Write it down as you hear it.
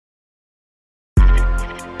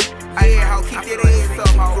keep that ass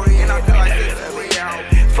up, ho. And I feel like this is real.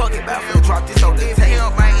 Fuck it, about to drop this on the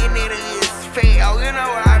tail. My internet is fat, oh, you know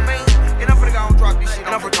what I mean? And I'm finna go drop this shit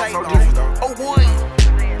on the table. Oh, boy.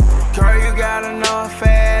 Girl, you got enough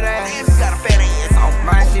fat ass. Damn, you got a fat ass. Oh,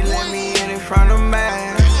 Man, she let me in front of me.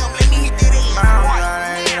 damn, let me hit that ass. I'm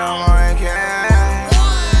tryna eat on my cash.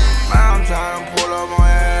 I'm tryna pull up on your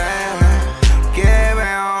ass. Get it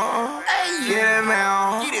down. Get it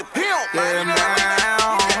down. Get it pimp, Get it man.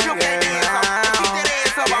 down. Pimp Get that it ass up. down. Keep that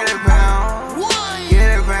ass up. Get it down. Get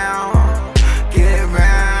it down. Get it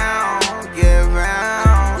down. Get it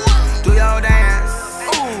down. Do your dance.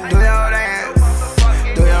 Do your dance.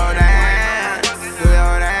 Do your dance. Do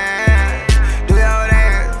your dance. Do your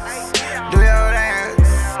dance. Do your dance.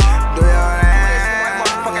 Do your dance.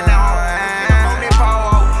 Motherfucking now, on that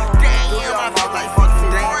pole. Damn, I feel like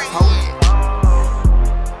fucking dance, ho.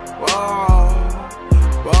 Whoa,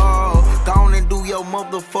 whoa. Go on and do your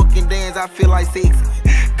motherfucking dance. I feel like sexy.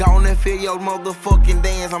 Go on and feel your motherfucking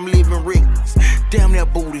dance. I'm living reckless. Damn,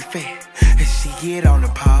 that booty fat. And she get on the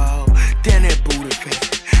pole. Damn, that booty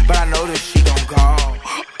fat. But I know that she gon' go.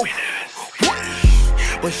 Ooh,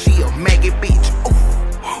 what? But she a maggot bitch. Ooh,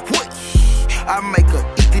 what? I make her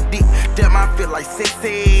eat the dick. Damn, I feel like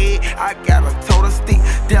sexy. I got a total stick.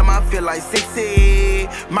 Damn, I feel like sexy.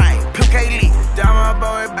 My Pimp K lit. Damn, my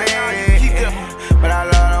boy bad. But I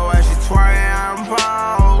love the way she twerking on the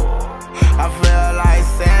pole. I feel like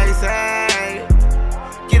sexy.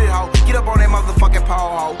 Get it, ho. Get up on that motherfucking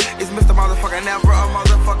pole, ho. It's Mr. Motherfucker, never a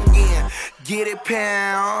motherfucker again. Get it,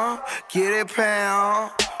 pound. Get it,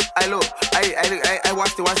 pound. Hey, look. Hey,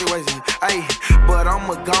 watch it. Hey, but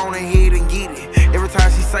I'ma go ahead and get it. Every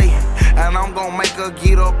time she say it. And I'm gon' make her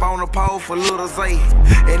get up on the pole for little Zay.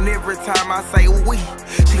 And every time I say ooh wee,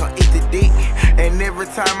 she gon' eat the dick. And every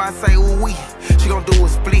time I say ooh wee, she gon' do a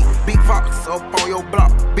split. Big Fox up on your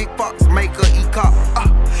block. Big Fox make her eat cop.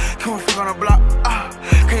 Come on, fuck on the block.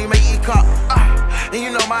 Can you make it cop? And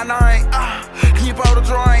you know my name. Can you pour the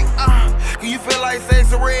drink? Can you feel like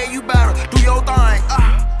sexy red? You better do your thing.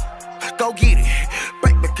 Go get it.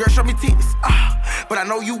 Baby girl, show me titties. But I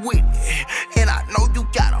know you with it. And I know you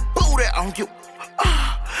got a booty on you.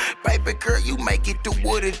 Baby girl, you make it do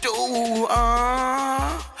what it do.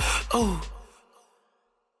 Ooh.